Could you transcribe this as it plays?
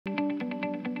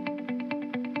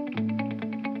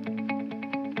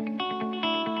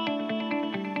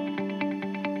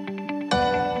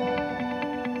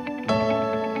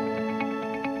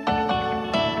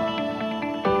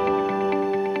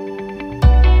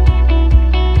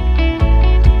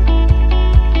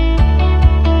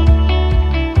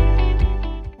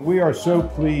are so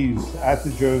pleased at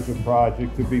the Joseph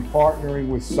Project to be partnering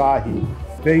with SAHI.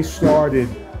 They started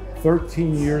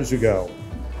 13 years ago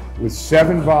with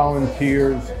 7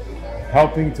 volunteers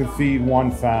helping to feed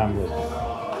one family.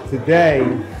 Today,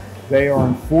 they are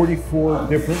in 44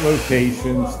 different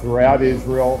locations throughout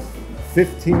Israel,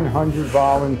 1,500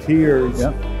 volunteers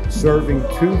serving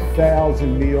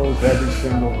 2,000 meals every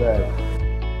single day.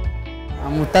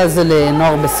 העמותה זה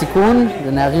לנוער בסיכון,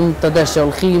 זה נערים, אתה יודע,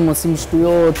 שהולכים, עושים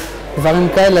שטויות, דברים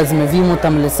כאלה, אז מביאים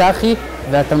אותם לסחי,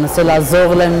 ואתה מנסה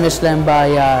לעזור להם אם יש להם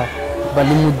בעיה,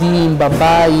 בלימודים,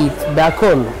 בבית,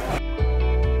 בהכל.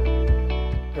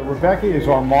 Rebecca is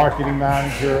our marketing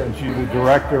manager and she's the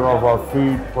director of our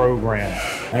food program.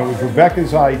 And it was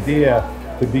Rebecca's idea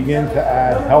to begin to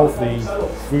add healthy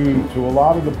food to a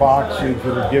lot of the boxes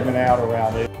that are given out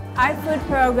around it. Our food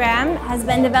program has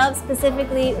been developed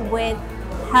specifically with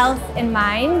health in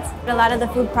mind. A lot of the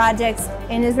food projects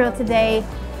in Israel today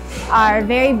are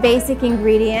very basic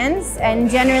ingredients and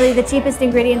generally the cheapest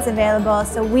ingredients available.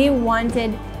 So we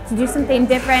wanted to do something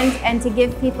different and to give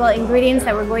people ingredients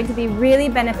that were going to be really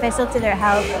beneficial to their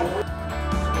health.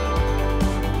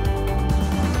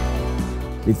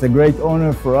 It's a great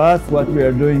honor for us. What we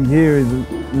are doing here is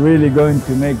really going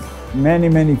to make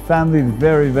many families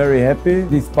very happy.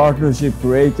 This partnership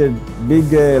created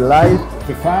big light.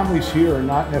 The families here are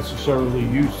not necessarily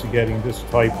used to getting this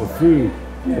type of food,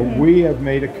 but we have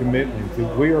made a commitment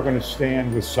that we are going to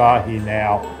stand with SAHI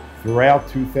now throughout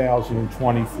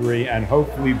 2023 and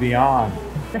hopefully beyond.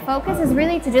 The focus is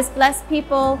really to just bless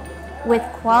people with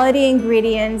quality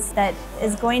ingredients that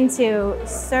is going to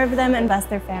serve them and bless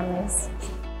their families.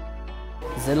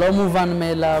 זה לא מובן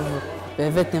מאליו,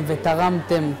 והבאתם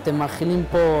ותרמתם, אתם מאכילים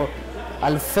פה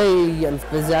אלפי,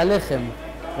 וזה עליכם,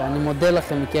 ואני מודה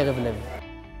לכם מקרב לב.